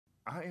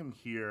I am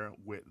here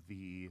with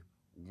the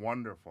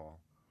wonderful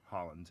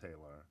Holland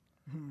Taylor.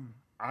 Hmm.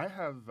 I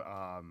have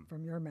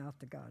From your mouth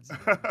to God's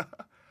ear.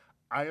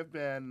 I have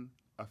been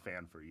a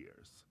fan for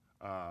years.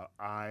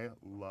 I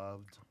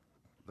loved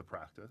The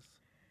Practice.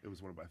 It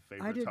was one of my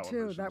favorite I did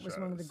television too. That was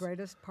one of the shows.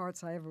 greatest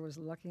parts I ever was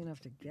lucky enough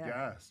to get.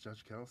 Yes,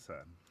 Judge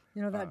Kelson.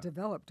 You know, that Uh,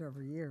 developed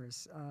over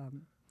years.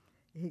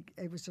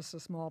 It was just a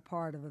small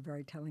part of a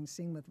very telling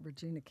scene with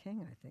Regina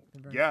King, I think. The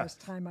very Yes.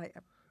 first time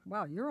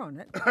wow, you're on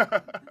it.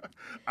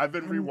 I've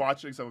been And-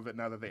 rewatching some of it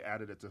now that they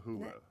added it to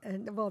Hulu.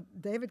 And well,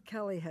 David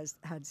Kelly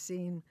had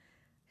seen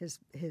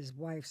his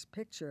wife's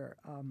picture,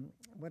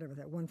 whatever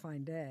that one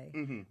fine day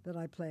Mhm. that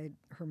I played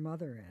her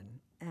mother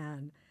in,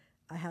 and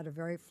I had a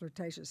very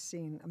flirtatious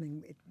scene. I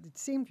mean, it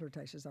seemed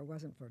flirtatious. I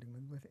wasn't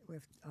flirting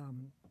with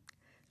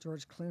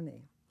George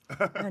Clooney.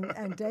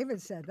 And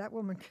David said that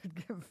woman could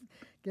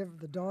give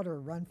the daughter a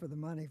run for the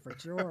money for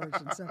George,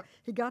 and so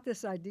he got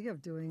this idea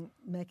of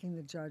making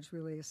the judge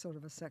really a sort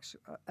of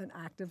an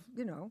active,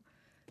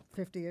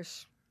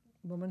 50-ish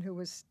woman who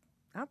was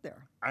out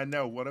there. I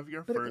know one of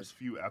your But it first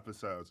few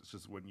episodes, it's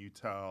just when you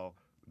tell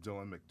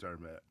Dylan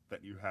McDermott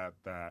that you had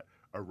that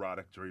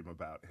erotic dream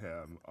about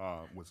him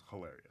was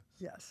hilarious.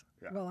 Yes.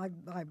 Yeah. Well,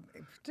 I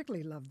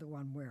particularly loved the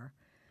one where,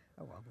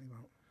 we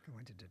won't go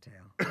into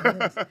detail.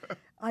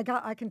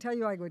 I can tell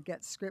you I would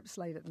get scripts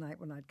late at night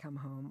when I'd come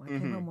home. I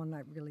came home one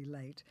night really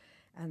late,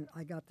 and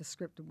I got the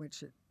script in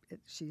which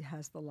she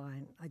has the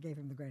line, "I gave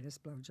him the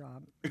greatest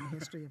blowjob in the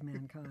history of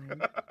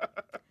mankind."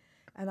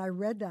 And I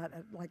read that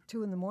at like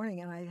 2 in the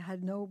morning, and I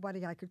had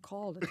nobody I could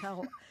call to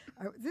tell.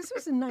 This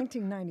was in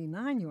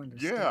 1999, you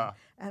understand? Yeah.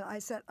 And I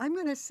said, I'm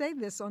going to say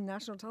this on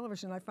national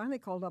television. I finally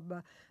called up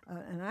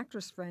an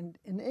actress friend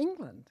in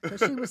England, because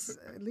she was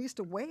at least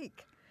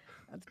awake,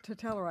 to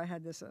tell her I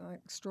had this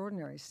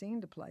extraordinary scene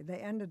to play. They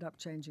ended up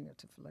changing it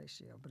to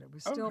fellatio, but it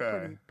was still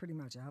Okay. pretty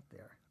much out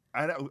there.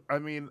 I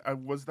mean,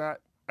 was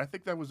that? I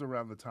think that was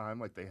around the time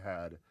like they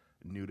had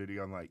nudity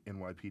on like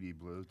NYPD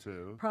Blue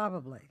too.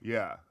 Probably.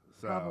 Yeah.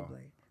 So.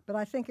 Probably. But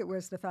I think it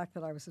was the fact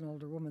that I was an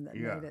older woman that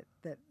Yeah. made it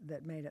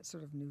that made it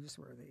sort of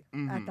newsworthy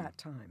Mhm. at that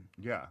time.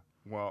 Yeah.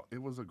 Well,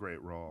 it was a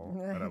great role,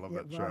 and I love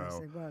that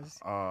show. It was.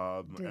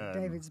 And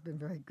David's been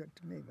very good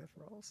to me with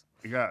roles.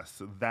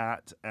 yes,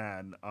 that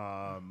and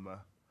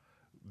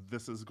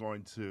this is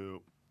going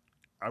to.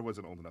 I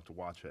wasn't old enough to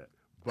watch it,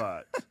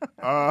 but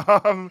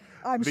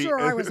I'm sure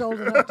I was old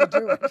enough to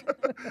do it.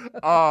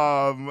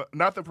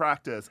 not The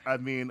Practice. I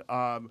mean,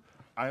 I'm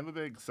a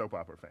big soap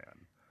opera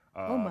fan.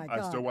 Oh my God!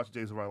 I still watch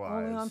Days of Our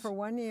Lives. Only on for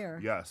 1 year.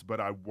 Yes,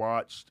 but I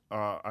watched.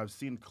 I've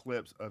seen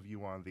clips of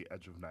you on The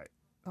Edge of Night.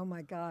 Oh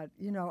my God!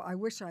 I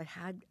wish I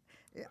had.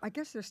 I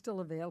guess they're still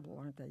available,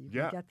 aren't they? You can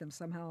Yeah. get them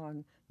somehow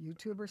on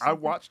YouTube or I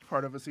something. watched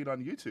part of a scene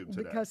on YouTube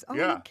today. Because yeah.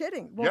 you're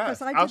kidding. Well, Yes,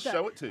 'cause I I'll did that.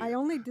 show it to you. I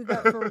only did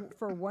that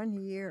for 1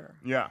 year.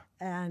 Yeah.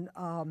 And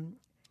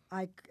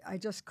I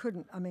just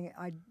couldn't. I mean,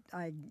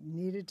 I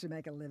needed to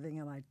make a living,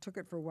 and I took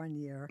it for 1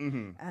 year.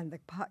 Mhm. And the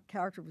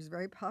character was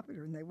very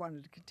popular, and they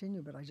wanted to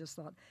continue. But I just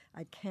thought,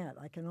 I can't.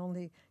 I can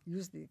only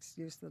use the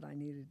excuse that I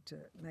needed to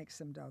make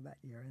some dough that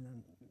year,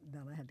 and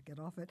then I had to get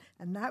off it.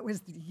 And that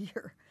was the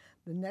year.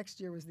 The next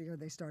year was the year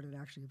they started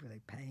actually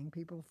really paying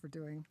people for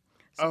doing.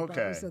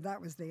 Okay. So that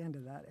was the end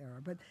of that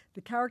era. But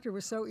the character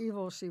was so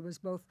evil.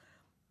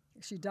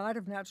 She died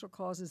of natural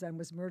causes and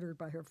was murdered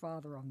by her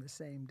father on the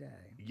same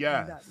day.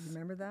 Yes. You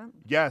remember that?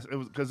 Yes, it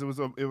was because it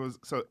was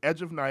so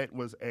Edge of Night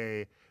was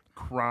a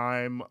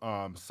crime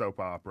soap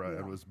opera. Yeah.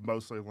 It was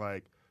mostly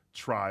like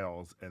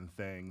trials and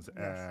things,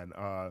 Yes. and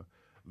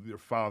your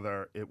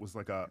father. It was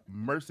like a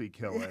mercy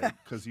killing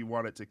because you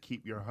wanted to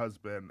keep your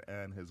husband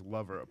and his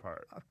lover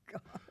apart. Oh,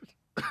 God.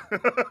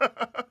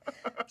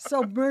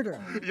 So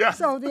murder. Yes.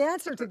 So the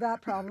answer to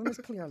that problem is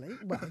clearly,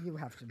 well, you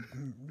have to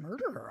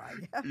murder her, I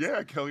guess.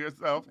 Yeah, kill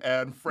yourself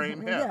and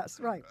frame him. Yes,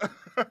 right.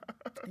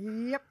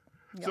 Yep.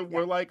 So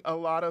we're like a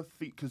lot of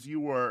because you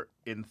were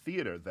in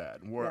theater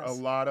then. Were Yes. a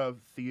lot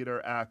of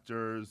theater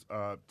actors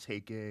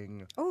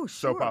taking Oh,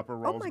 soap sure. opera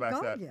roles oh my back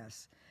God, then?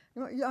 yes.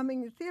 I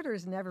mean, theater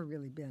has never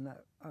really been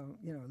a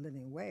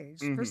living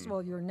wage. First of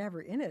all, you're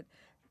never in it,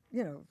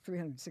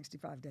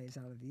 365 days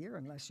out of the year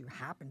unless you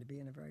happen to be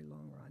in a very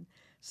long run.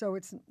 So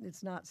it's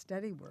not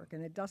steady work,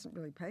 and it doesn't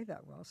really pay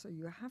that well. So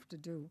you have to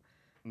do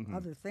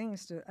other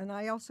things to. And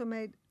I also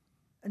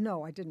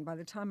no, I didn't. By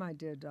the time I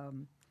did,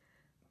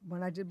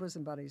 when I did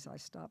Bosom Buddies, I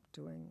stopped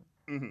doing.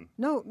 Mm-hmm.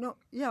 No,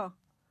 yeah.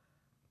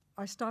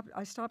 I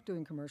stopped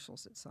doing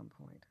commercials at some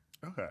point.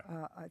 Okay.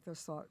 I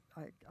just thought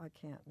I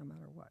can't, no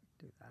matter what,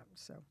 do that.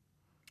 So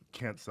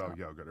Can't sell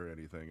yogurt or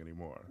anything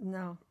anymore.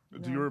 no.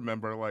 Do you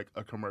remember like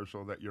a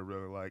commercial that you're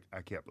really like,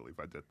 I can't believe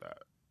I did that?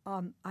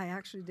 I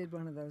actually did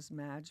one of those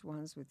Madge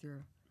ones with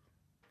your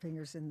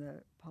fingers in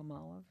the palm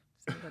olive.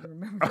 Does anybody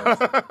remember those?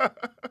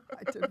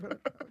 I did one of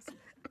those.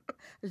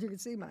 As you can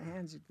see my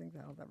hands, you'd think,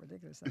 oh, that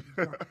ridiculous.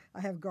 I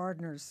have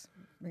gardener's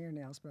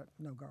fingernails, but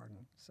no garden.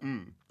 So.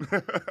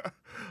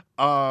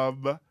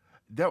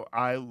 No,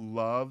 I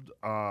loved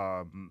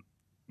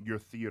your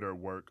theater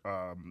work,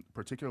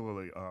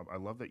 particularly, I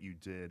love that you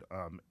did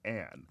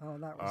Anne. Oh,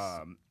 that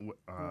was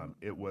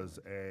It was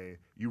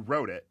you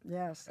wrote it,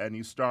 yes, and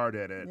you starred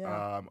in it,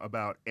 Yeah.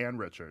 about Anne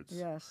Richards.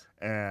 yes.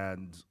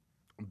 And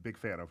I'm a big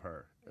fan of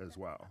her as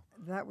well.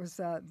 That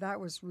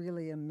was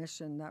really a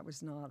mission. That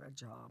was not a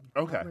job.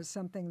 Okay. That was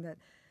something that,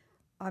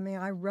 I mean,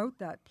 I wrote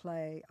that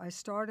play. I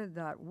started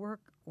that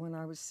work when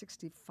I was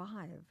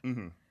 65,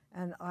 Mm-hmm.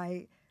 and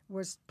I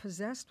was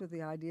possessed with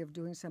the idea of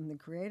doing something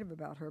creative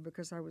about her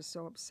because I was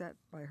so upset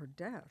by her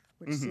death,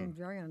 which seemed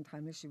very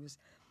untimely. She was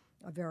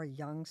a very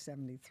young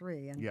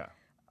 73, and Yeah.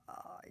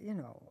 you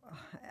know,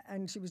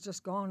 and she was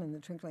just gone in the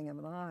twinkling of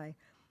an eye.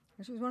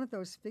 And she was one of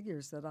those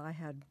figures that I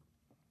had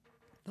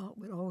thought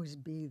would always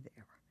be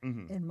there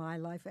in my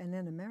life and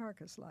in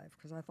America's life,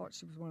 because I thought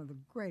she was one of the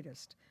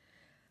greatest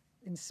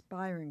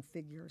inspiring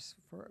figures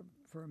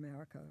for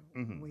America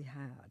we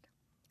had.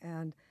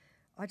 And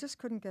I just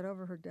couldn't get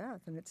over her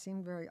death, and it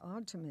seemed very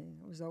odd to me,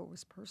 as though it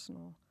was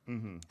personal.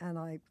 And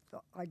I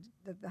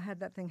had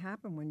that thing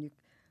happen when you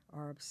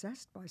are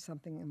obsessed by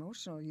something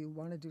emotional, you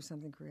want to do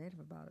something creative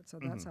about it. So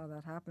that's how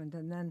that happened.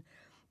 And then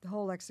the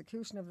whole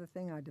execution of the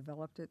thing, I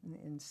developed it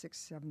in 6,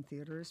 7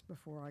 theaters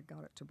before I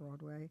got it to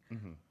Broadway,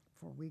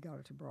 before we got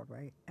it to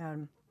Broadway.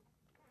 And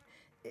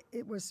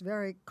it was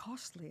very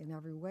costly in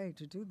every way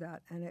to do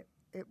that. And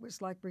it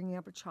was like bringing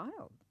up a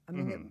child. I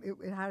mean,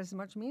 it had as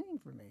much meaning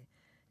for me.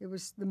 It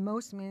was the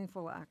most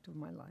meaningful act of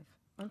my life,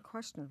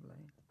 unquestionably.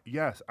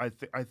 Yes, I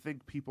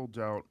think people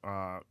don't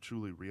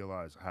truly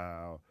realize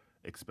how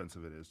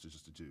expensive it is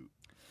just to do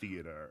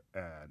theater,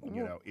 and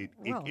you know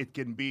it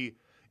can be.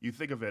 You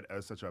think of it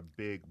as such a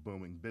big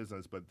booming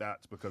business, but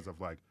that's because of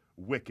like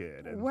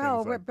Wicked and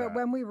things like but that.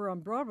 when we were on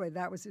Broadway,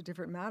 that was a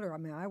different matter. I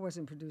mean, I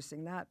wasn't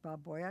producing that.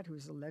 Bob Boyett,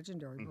 who's a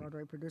legendary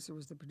Broadway producer,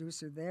 was the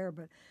producer there,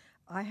 but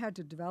I had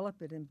to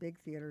develop it in big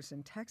theaters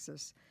in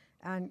Texas.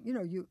 And, you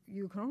know,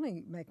 you can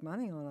only make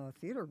money on a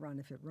theater run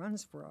if it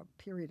runs for a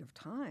period of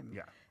time.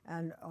 Yeah.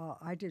 And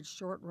I did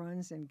short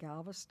runs in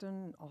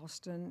Galveston,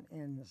 Austin,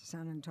 in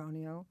San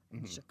Antonio,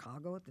 in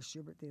Chicago at the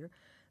Shubert Theater.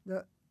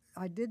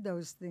 I did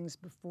those things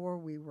before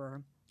we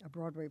were a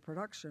Broadway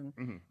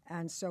production,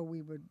 and so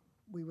we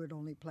would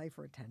only play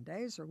for 10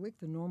 days or a week,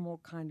 the normal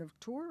kind of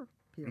tour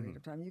period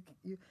of time.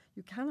 You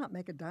cannot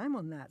make a dime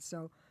on that.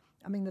 So,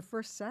 I mean, the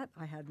first set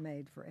I had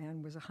made for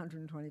Anne was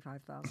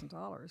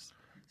 $125,000.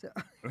 So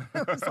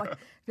it was like,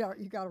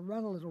 you got to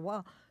run a little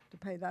while to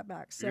pay that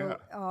back. So,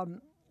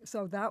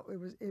 so that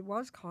it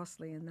was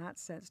costly in that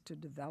sense to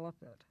develop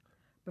it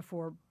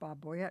before Bob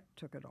Boyett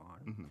took it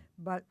on.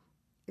 But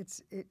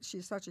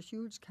she's such a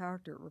huge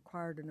character. It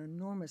required an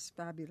enormous,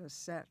 fabulous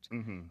set.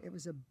 It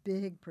was a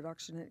big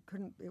production.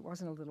 It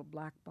wasn't a little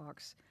black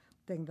box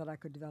thing that I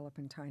could develop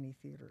in tiny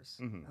theaters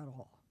at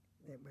all.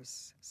 It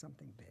was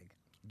something big.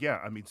 Yeah,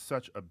 I mean,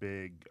 such a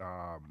big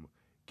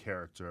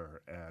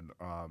character and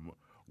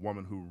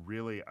woman who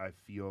really, I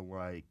feel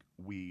like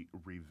we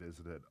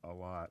revisited a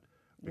lot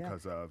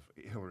because of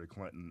Hillary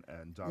Clinton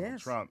and Donald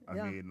Trump.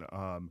 I mean,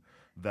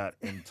 that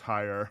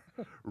entire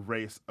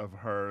race of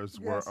hers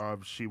where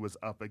she was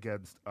up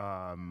against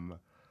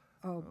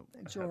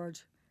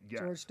George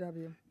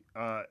W.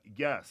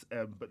 Yes,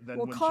 but then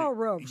when Karl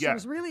Rove. She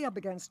was really up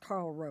against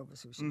Karl Rove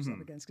is who she was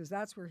up against, because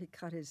that's where he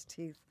cut his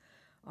teeth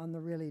on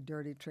the really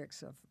dirty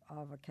tricks of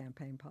a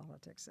campaign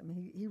politics. I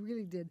mean, he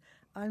really did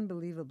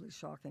unbelievably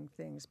shocking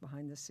things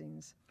behind the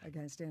scenes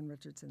against Ann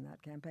Richards in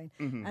that campaign,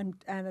 and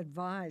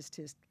advised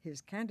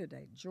his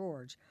candidate,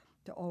 George,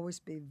 to always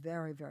be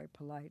very, very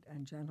polite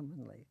and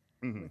gentlemanly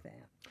with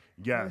Anne.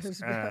 Yes, it was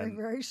very,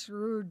 very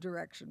shrewd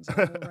directions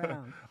all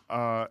around.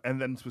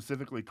 And then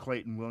specifically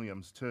Clayton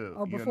Williams too.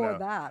 Oh, before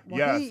that, well,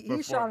 yes,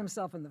 he shot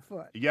himself in the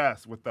foot.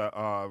 Yes, with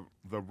the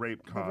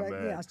rape comment.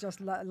 Yes,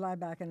 just lie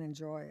back and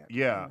enjoy it.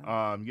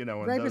 Yeah, you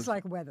know. And rape is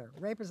like weather.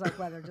 Rape is like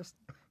weather. Just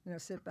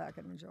sit back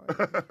and enjoy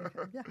it.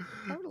 Yeah,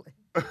 totally.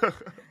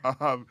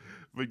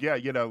 But yeah,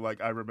 you know,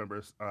 like I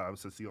remember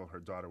Cecile, her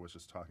daughter, was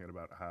just talking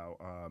about how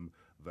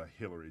the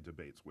Hillary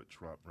debates with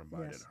Trump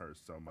reminded her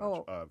so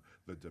much of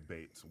the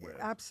debates with.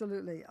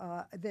 Absolutely.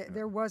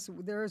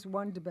 There is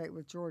one debate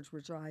with George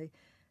which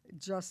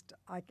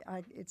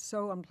it's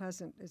so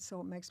unpleasant.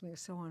 It makes me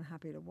so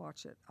unhappy to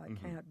watch it. I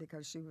can't,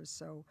 because she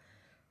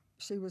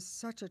was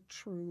such a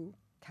true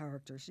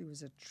character. She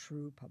was a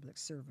true public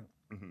servant.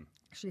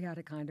 She had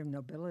a kind of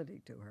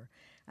nobility to her,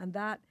 and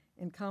that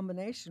in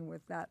combination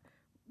with that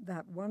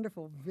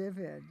wonderful,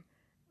 vivid,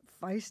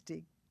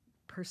 feisty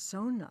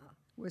persona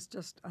was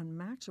just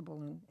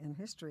unmatchable in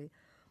history.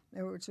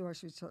 She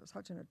was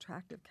such an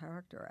attractive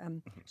character,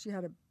 and she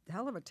had a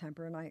hell of a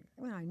temper. And I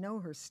know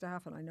her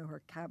staff, and I know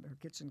her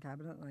kitchen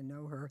cabinet, and I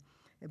know her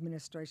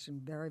administration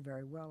very,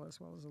 very well as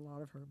a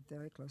lot of her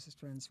very closest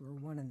friends who are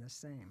one and the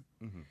same.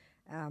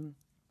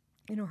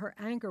 Her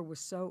anger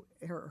was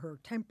her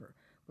temper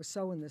was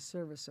so in the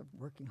service of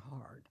working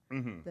hard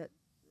that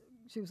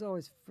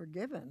always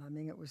forgiven. I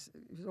mean, it was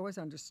always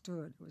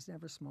understood. It was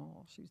never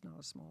small. She was not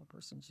a small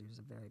person. She was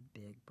a very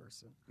big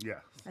person.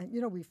 Yes. And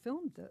we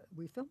filmed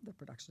the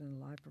production in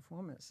a live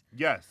performance.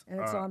 Yes. And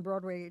it's on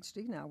Broadway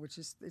HD now,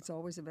 it's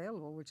always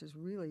available, which is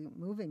really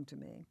moving to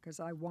me because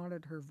I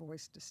wanted her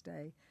voice to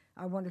stay.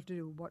 I wanted to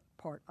do what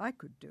part I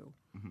could do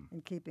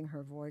in keeping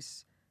her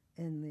voice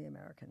in the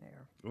American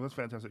air. Well, that's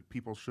fantastic.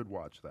 People should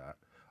watch that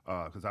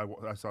because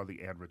I saw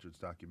the Ann Richards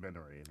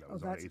documentary and that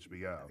was on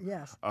HBO.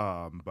 Yes.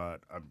 But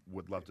I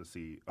would love to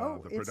see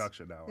the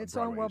production now. It's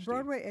on Broadway on HD.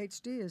 Broadway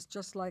HD is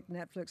just like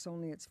Netflix,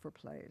 only it's for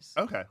plays.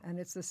 Okay. And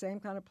it's the same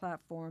kind of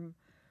platform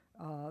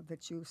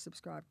that you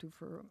subscribe to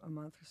for a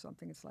month or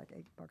something. It's like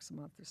 $8 a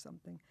month or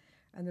something,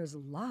 and there's a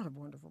lot of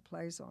wonderful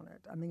plays on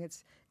it. I mean,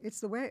 it's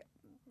the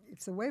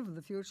wave of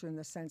the future in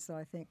the sense that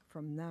I think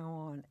from now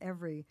on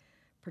every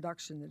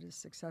production that is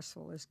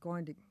successful is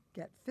going to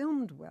get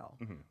filmed well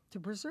to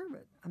preserve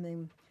it. I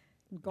mean,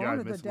 gone I are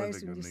the miss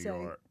days living when in you New say,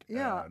 York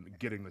and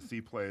getting to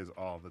see plays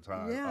all the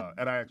time. Yeah.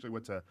 And I actually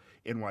went to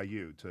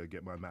NYU to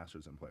get my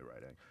master's in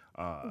playwriting.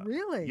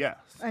 Really? Yes.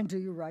 And do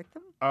you write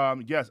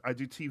them? Yes, I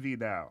do TV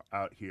now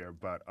out here,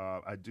 but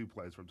I do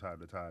plays from time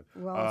to time.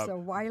 Well, it's a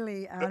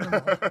wily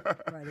animal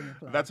writing a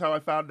play. That's how I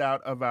found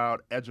out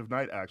about Edge of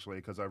Night, actually,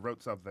 because I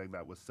wrote something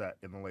that was set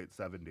in the late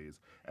 70s,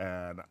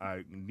 and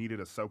I needed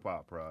a soap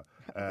opera,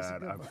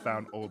 and I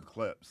found old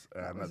clips,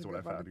 and that's when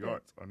I found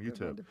yours on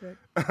YouTube.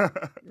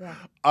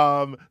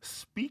 Yeah.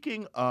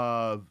 Speaking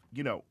of,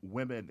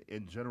 women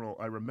in general,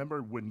 I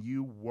remember when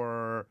you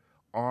were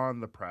on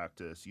The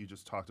Practice, you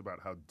just talked about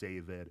how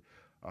David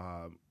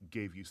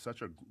gave you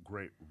such a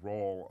great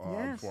role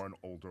for an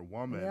older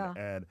woman. Yeah.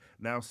 And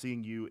now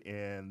seeing you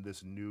in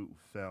this new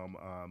film,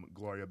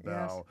 Gloria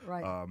Bell,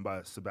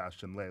 by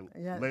Sebastian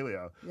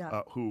Lelio,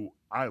 who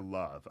I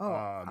love.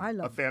 I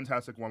love A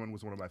Fantastic Woman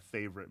was one of my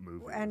favorite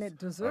movies. And it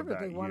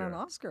deservedly won an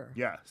Oscar.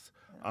 Yes.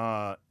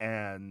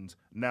 And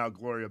now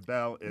Gloria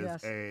Bell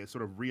is a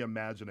sort of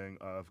reimagining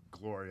of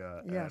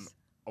Gloria and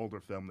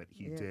older film that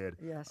he did.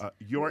 Yes.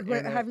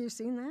 Have you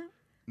seen that?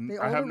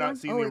 I have not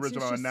seen the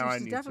original, and now I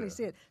need to. Definitely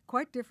see it.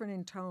 Quite different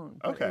in tone,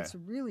 but it's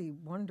really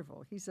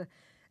wonderful.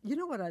 You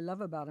know what I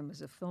love about him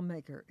as a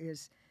filmmaker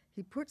is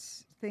he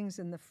puts things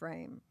in the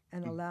frame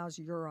and allows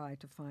your eye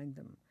to find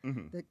them.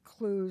 The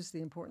clues,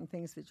 the important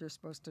things that you're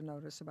supposed to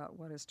notice about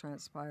what has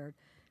transpired.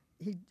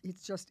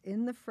 It's just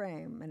in the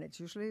frame, and it's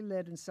usually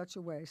lit in such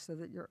a way so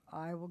that your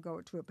eye will go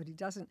to it, but he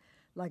doesn't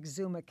like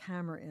zoom a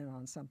camera in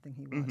on something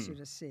he wants you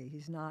to see.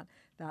 He's not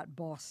that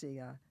bossy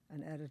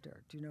an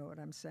editor. Do you know what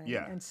I'm saying?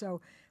 Yeah. And so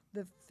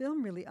the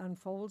film really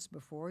unfolds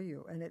before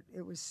you, and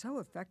it was so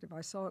effective. I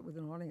saw it with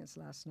an audience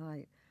last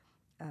night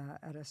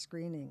at a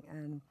screening,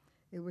 and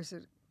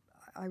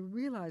I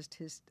realized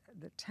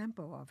the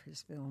tempo of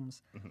his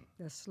films,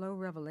 the slow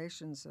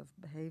revelations of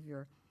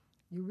behavior.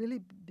 You really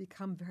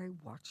become very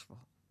watchful.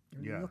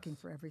 You're looking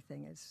for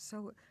everything. It's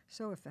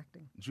so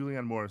affecting.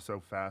 Julianne Moore is so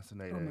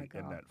fascinating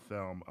in that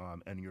film,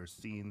 and your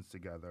scenes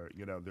together,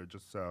 they're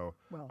just so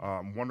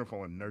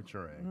wonderful and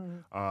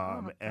nurturing.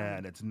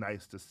 And it's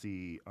nice to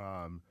see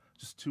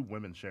just two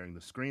women sharing the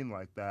screen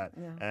like that,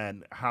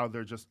 and how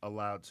they're just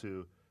allowed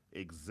to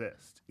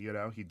exist.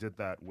 He did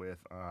that with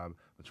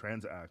the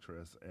trans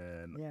actress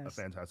in A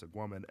Fantastic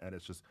Woman, and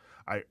it's just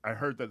I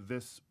heard that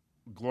this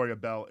Gloria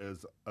Bell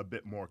is a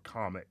bit more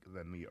comic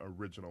than the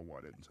original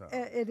one in time.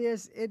 It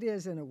is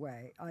in a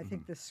way. I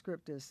think the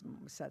script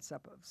sets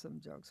up some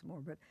jokes more,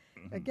 but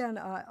again,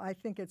 I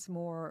think it's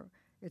more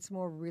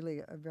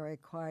really a very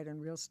quiet and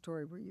real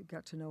story where you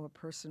get to know a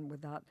person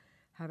without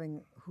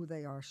having who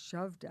they are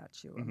shoved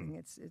at you. I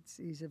mean,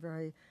 he's a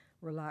very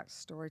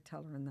relaxed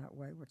storyteller in that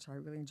way, which I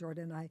really enjoyed.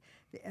 And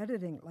the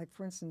editing, like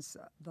for instance,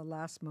 the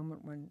last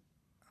moment when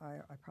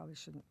I probably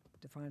shouldn't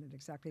define it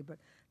exactly, but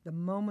the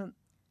moment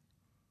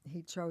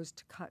he chose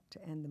to cut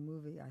to end the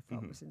movie, I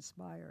thought was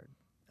inspired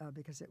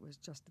because it was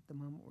just at the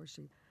moment where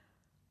she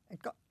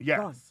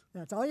gone.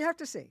 That's all you have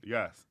to see.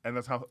 Yes, and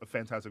that's how A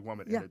Fantastic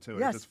Woman ended too.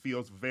 It just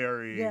feels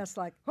very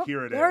like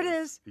here there it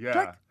is. Yeah,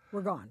 click,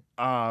 we're gone.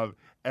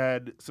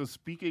 And so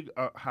speaking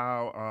of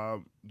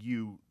how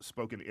you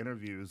spoke in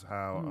interviews,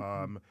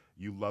 how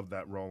you love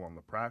that role on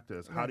The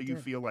Practice. How do you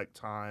feel like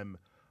time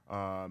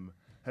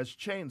has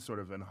changed sort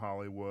of in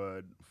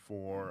Hollywood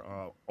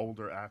for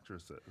older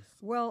actresses?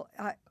 Well,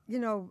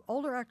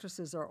 older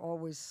actresses are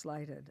always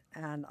slighted,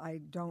 and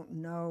I don't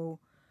know.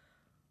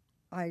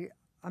 I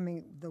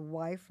mean, the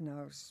wife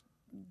knows.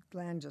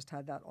 Glenn just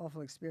had that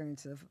awful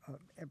experience of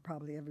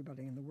probably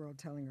everybody in the world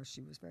telling her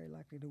she was very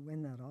likely to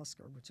win that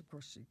Oscar, which of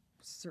course she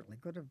certainly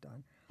could have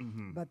done.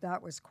 But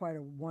that was quite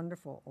a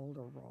wonderful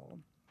older role.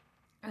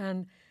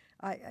 And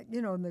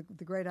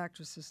the great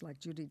actresses like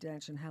Judi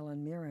Dench and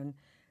Helen Mirren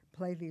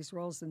play these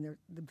roles, and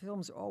the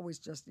films are always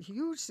just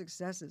huge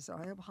successes. So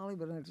I hope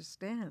Hollywood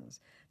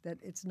understands that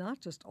it's not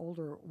just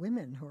older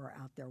women who are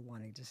out there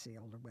wanting to see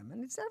older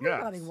women. It's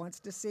everybody wants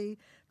to see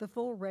the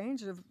full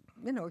range of,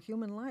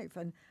 human life.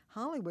 And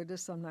Hollywood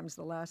is sometimes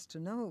the last to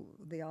know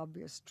the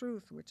obvious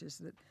truth, which is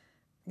that,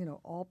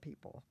 all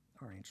people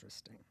are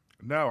interesting.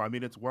 No, I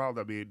mean, it's wild.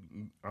 I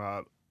mean,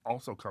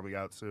 also coming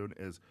out soon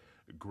is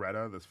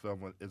Greta, this film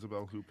with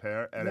Isabelle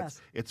Huppert, and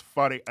Yes. it's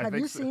funny. Have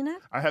you seen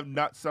it? I have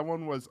not.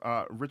 Someone was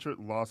Richard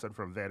Lawson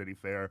from Vanity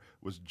Fair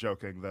was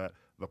joking that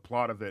the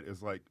plot of it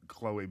is like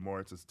Chloe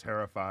Moritz is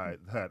terrified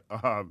that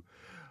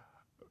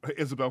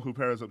Isabelle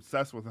Huppert is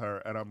obsessed with her,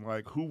 and I'm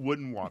like, who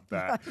wouldn't want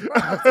that?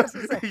 I was just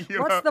gonna say,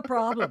 You what's know? the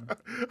problem?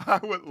 I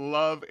would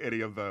love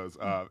any of those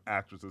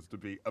actresses to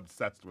be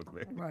obsessed with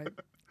me. Right,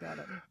 got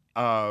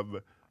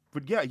it.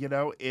 But yeah, you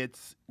know,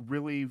 it's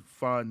really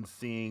fun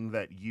seeing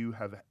that you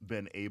have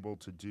been able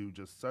to do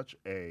just such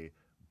a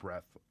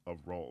breadth of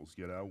roles,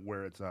 you know,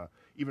 where it's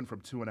even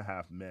from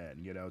 2.5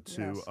 Men, you know,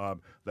 to Yes.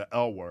 the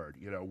L Word,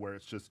 you know, where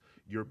it's just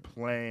you're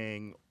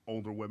playing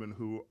older women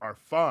who are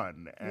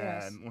fun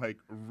Yes. and like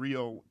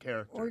real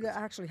characters. Or to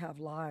actually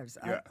have lives.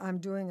 Yes. I'm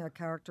doing a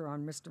character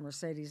on Mr.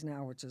 Mercedes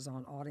now, which is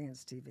on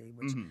Audience TV,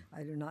 which Mm-hmm.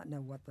 I do not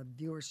know what the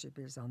viewership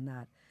is on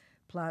that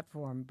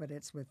platform, but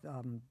it's with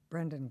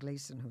Brendan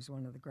Gleeson, who's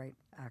one of the great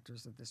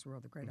actors of this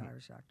world, the great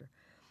Irish actor.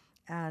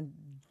 And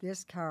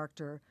this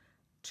character,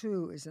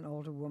 too, is an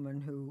older woman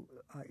who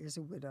is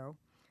a widow,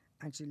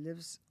 and she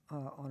lives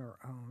on her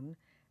own.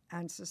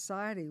 And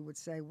society would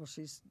say, well,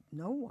 she's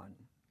no one,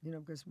 you know,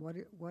 because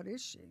what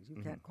is she?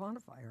 You can't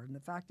quantify her. And the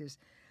fact is,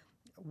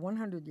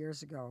 100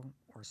 years ago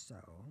or so,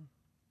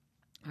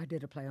 I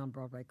did a play on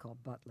Broadway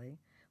called Butley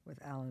with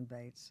Alan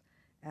Bates,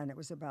 and it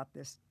was about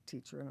this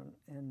teacher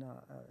in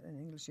an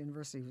English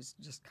university who's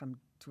just come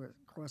to a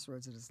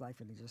crossroads in his life,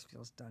 and he just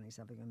feels done. He's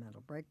having a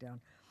mental breakdown.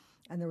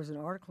 And there was an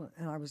article,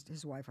 and I was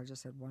his wife. I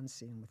just had one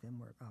scene with him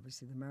where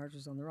obviously the marriage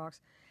was on the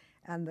rocks.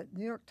 And the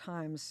New York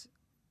Times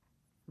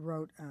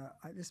wrote,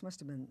 this must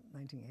have been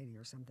 1980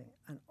 or something,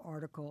 an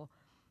article,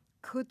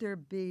 could there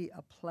be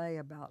a play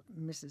about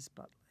Mrs.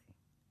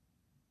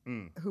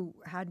 Butley, who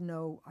had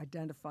no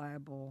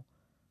identifiable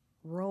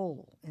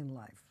role in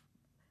life?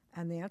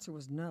 And the answer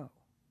was no,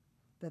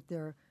 that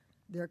there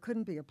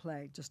couldn't be a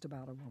play just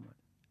about a woman.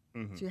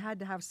 She had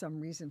to have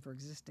some reason for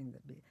existing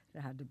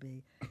that had to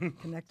be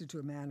connected to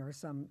a man or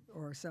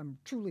some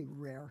truly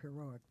rare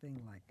heroic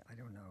thing, like, I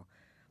don't know,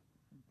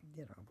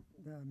 you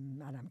know,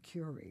 Madame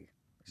Curie.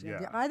 She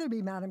had to either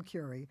be Madame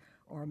Curie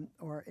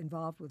or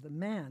involved with a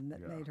man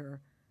that made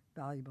her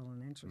valuable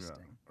and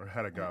interesting. Or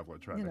had a goblet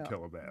trying to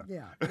kill a man.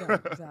 Yeah,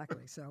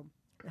 exactly. So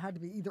it had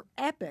to be either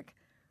epic.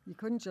 You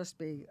couldn't just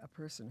be a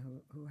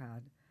person who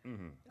had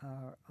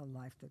a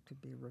life that could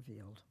be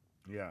revealed.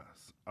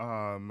 Yes.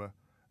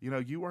 You know,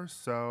 you are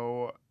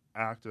so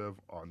active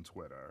on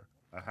Twitter.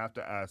 I have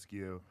to ask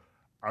you,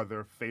 are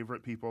there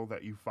favorite people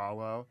that you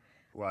follow?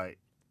 Like,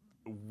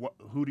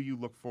 who do you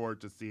look forward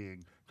to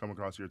seeing come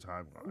across your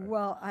timeline?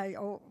 Well, I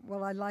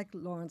like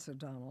Lawrence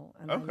O'Donnell,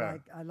 and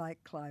I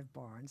like Clive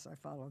Barnes. I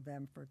follow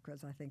them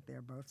because I think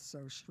they're both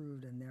so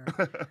shrewd, and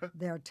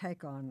their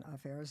take on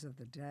affairs of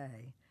the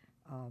day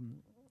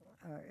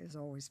is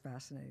always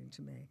fascinating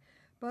to me.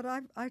 But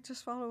I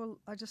just follow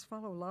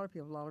a lot of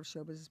people, a lot of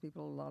show business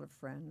people, a lot of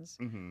friends,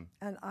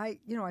 and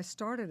I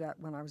started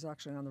when I was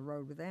actually on the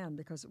road with Anne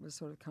because it was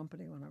sort of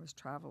company when I was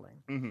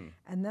traveling,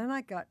 and then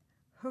I got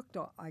hooked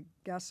on, I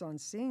guess, on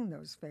seeing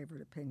those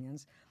favorite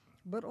opinions,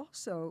 but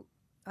also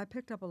I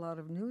picked up a lot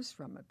of news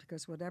from it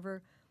because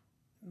whatever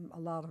a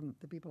lot of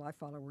the people I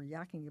follow were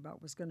yakking about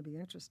was going to be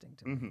interesting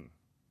to me.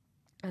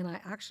 And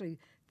I actually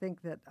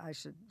think that I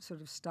should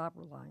sort of stop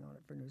relying on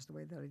it for news the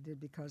way that I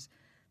did, because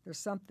there's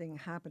something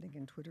happening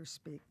in Twitter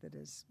speak that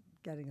is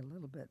getting a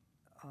little bit.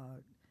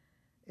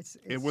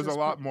 It was a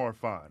lot more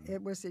fun.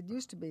 It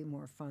used to be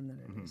more fun than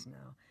it is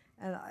now.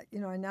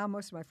 And now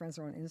most of my friends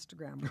are on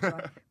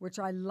Instagram, which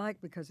I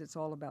like because it's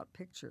all about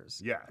pictures.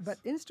 Yes.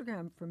 But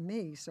Instagram for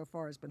me so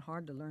far has been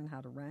hard to learn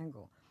how to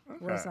wrangle,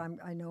 whereas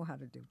I know how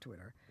to do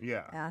Twitter.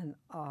 Yeah. And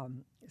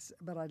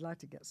but I'd like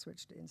to get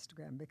switched to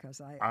Instagram because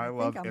I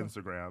love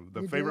Instagram.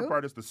 The favorite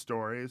part is the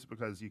stories,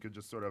 because you can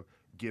just sort of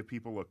give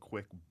people a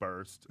quick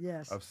burst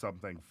of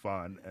something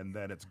fun, and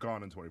then it's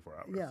gone in 24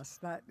 hours.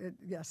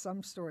 Yes,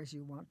 some stories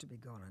you want to be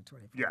gone in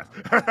 24 yes.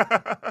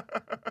 hours.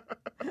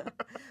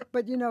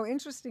 But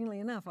interestingly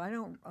enough, I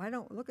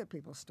don't look at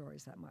people's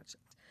stories that much,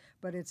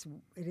 but it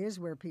is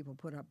where people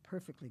put up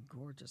perfectly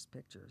gorgeous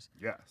pictures.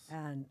 Yes.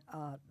 And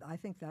I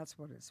think that's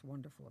what's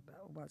wonderful about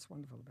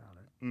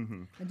it.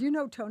 And do you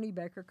know Tony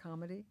Baker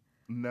Comedy?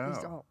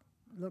 No.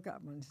 Look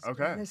up him.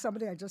 Okay. There's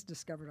somebody I just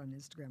discovered on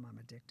Instagram I'm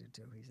addicted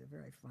to. He's a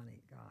very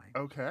funny guy.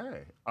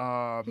 Okay.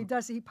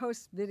 He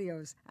posts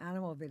videos,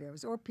 animal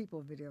videos or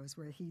people videos,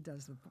 where he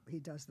does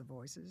the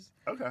voices.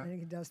 Okay. And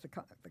he does the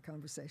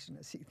conversation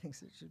as he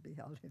thinks it should be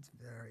held. It's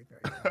very,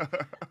 very funny.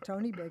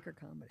 Tony Baker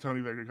Comedy.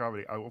 Tony Baker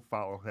Comedy. I will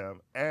follow him.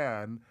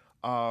 And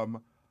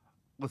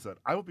listen,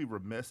 I would be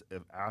remiss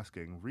if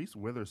asking. Reese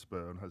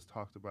Witherspoon has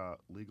talked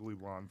about Legally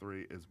Blonde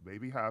 3 is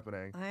maybe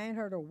happening. I ain't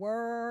heard a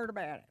word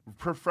about it.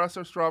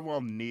 Professor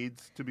Stromwell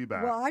needs to be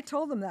back. Well, I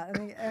told them that. I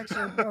mean,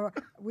 actually,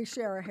 we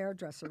share a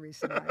hairdresser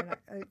recently.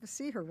 And I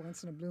see her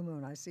once in a blue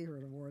moon. I see her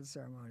at award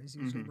ceremonies,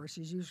 usually where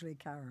she's usually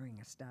carrying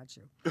a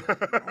statue.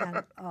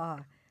 And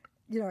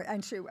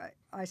and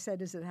I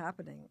said, "Is it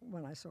happening?"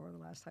 When I saw her the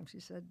last time, she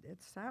said,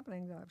 "It's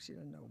happening." She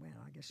didn't know when.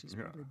 I guess she's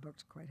probably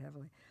booked quite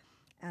heavily.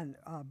 And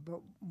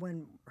but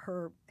when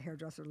her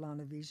hairdresser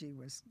Lana Vigi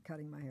was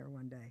cutting my hair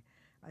one day,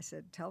 I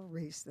said, "Tell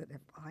Reese that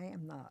if I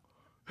am not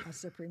a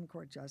Supreme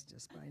Court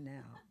justice by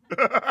now."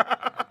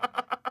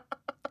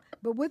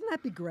 But wouldn't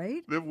that be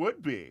great? It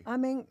would be. I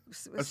mean,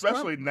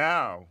 especially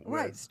now.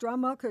 Right,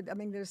 Strumma could. I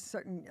mean, there's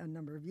a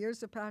number of years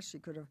have passed. She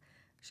could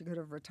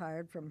have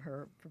retired from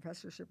her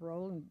professorship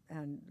role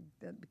and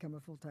then become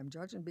a full-time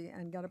judge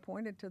and got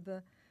appointed to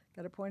the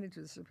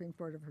Supreme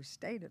Court of her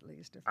state at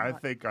least. I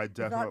think I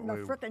definitely. Not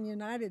in the frickin'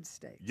 United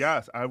States.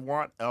 Yes, I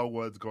want Elle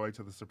Woods going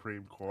to the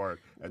Supreme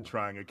Court and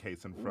trying a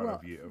case in front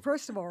of you.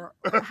 First of all,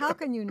 how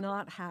can you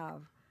not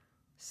have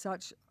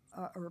such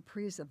a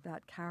reprise of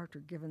that character,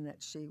 given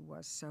that she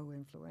was so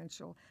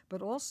influential?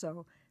 But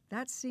also,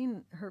 that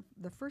scene,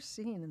 the first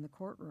scene in the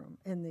courtroom,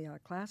 in the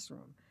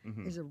classroom,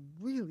 is a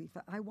really.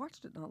 I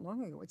watched it not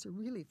long ago. It's a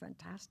really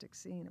fantastic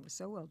scene. It was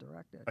so well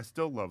directed. I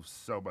still love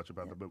so much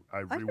about the movie.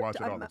 I rewatch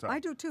it all the time. I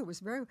do too. It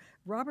was very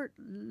Robert.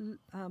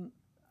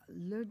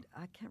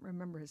 I can't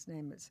remember his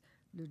name. It's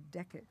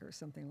Ludekic or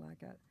something like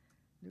that.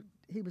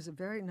 He was a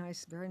very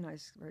nice,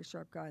 very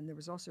sharp guy, and there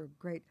was also a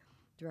great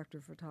director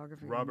of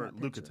photography. Robert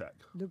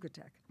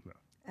Lukatek. Yeah.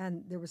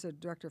 And there was a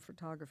director of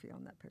photography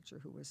on that picture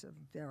who was a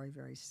very,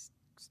 very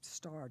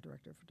star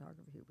director of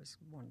photography. He was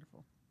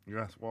wonderful.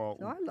 Yes, well,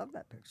 so I love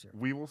that picture.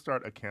 We will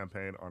start a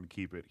campaign on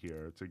Keep It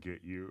Here to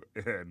get you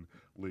in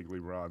Legally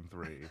Blonde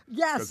 3.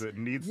 Yes. Because it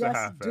needs to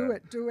happen.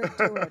 Do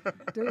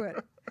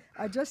it.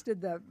 I just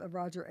did the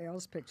Roger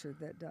Ailes picture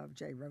that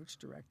Jay Roach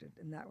directed,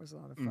 and that was a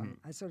lot of fun.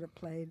 I sort of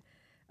played,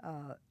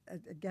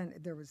 again,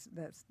 there was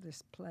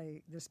this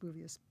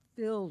movie is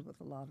filled with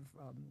a lot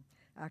of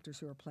actors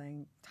who are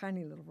playing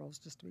tiny little roles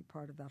just to be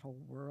part of that whole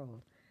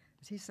world.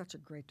 He's such a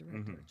great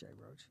director, Jay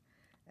Roach.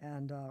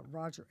 And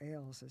Roger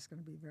Ailes is going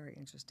to be a very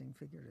interesting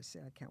figure to see.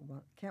 I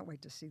can't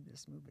wait to see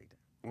this movie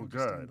to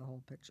understand the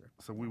whole picture.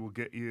 So we will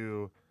get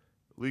you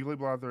Legally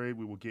Blonde 3.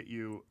 We will get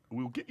you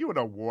an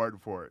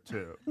award for it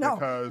too. No,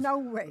 because,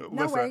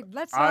 wait.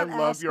 Let's I not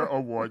love ask your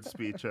award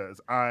speeches.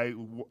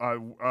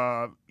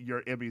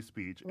 Your Emmy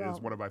speech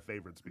is one of my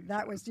favorite speeches.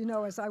 That was,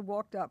 as I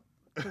walked up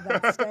to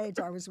that stage,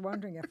 I was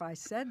wondering if I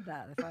said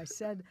that. I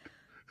said,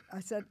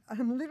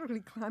 I'm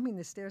literally climbing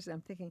the stairs and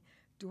I'm thinking,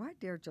 do I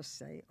dare just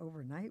say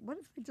overnight? What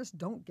if I just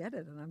don't get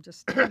it and I'm just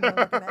standing there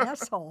like an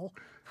asshole?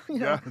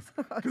 Yes,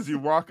 because you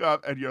walk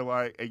up and you're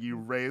like, and you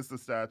raise the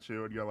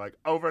statue and you're like,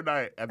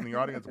 overnight, and the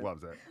audience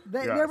loves it.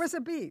 There was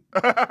a beat.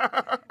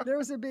 There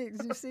was a beat.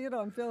 You see it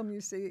on film.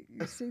 You see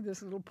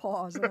this little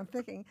pause, and I'm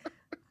thinking,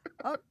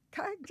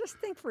 just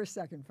think for a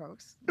second,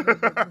 folks.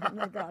 And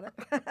they got it.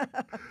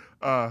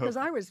 Because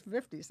I was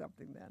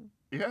 50-something then.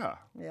 Yeah.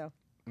 Yeah.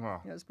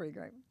 Wow. It was pretty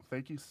great.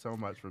 Thank you so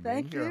much for being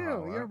here. Thank you.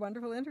 Hala. You're a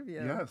wonderful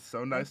interview. Yes,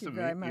 so nice to meet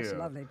you. Thank you very much.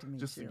 Lovely to meet you.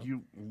 Just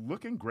you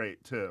looking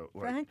great, too.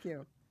 Thank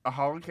you.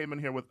 Holland came in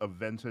here with a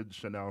vintage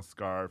Chanel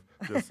scarf,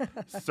 just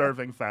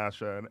serving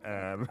fashion,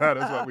 and that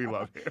is what we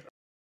love here.